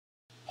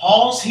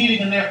Pau'ls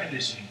Heating and Air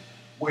Conditioning,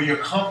 where your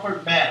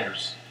comfort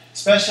matters,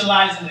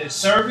 specializing in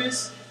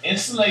service,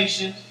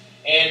 installation,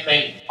 and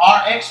maintenance.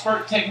 Our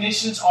expert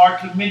technicians are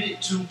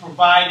committed to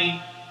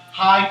providing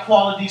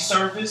high-quality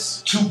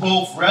service to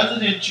both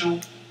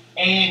residential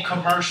and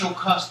commercial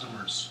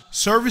customers.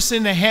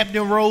 Servicing the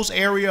Hampton Roads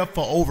area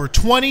for over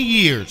 20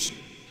 years.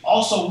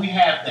 Also, we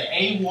have the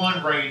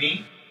A1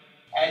 rating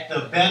at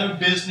the Better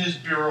Business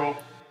Bureau.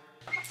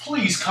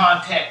 Please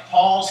contact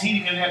Pau'ls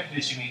Heating and Air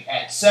Conditioning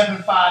at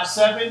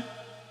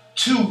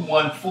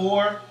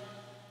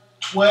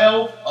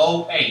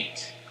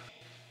 757-214-1208.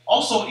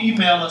 Also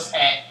email us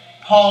at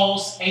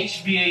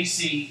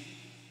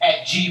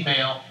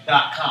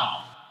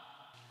paulshvac@gmail.com.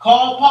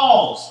 Call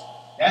Pau'ls.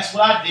 That's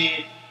what I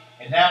did.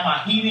 And now my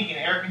heating and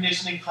air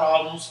conditioning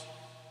problems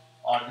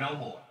are no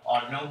more.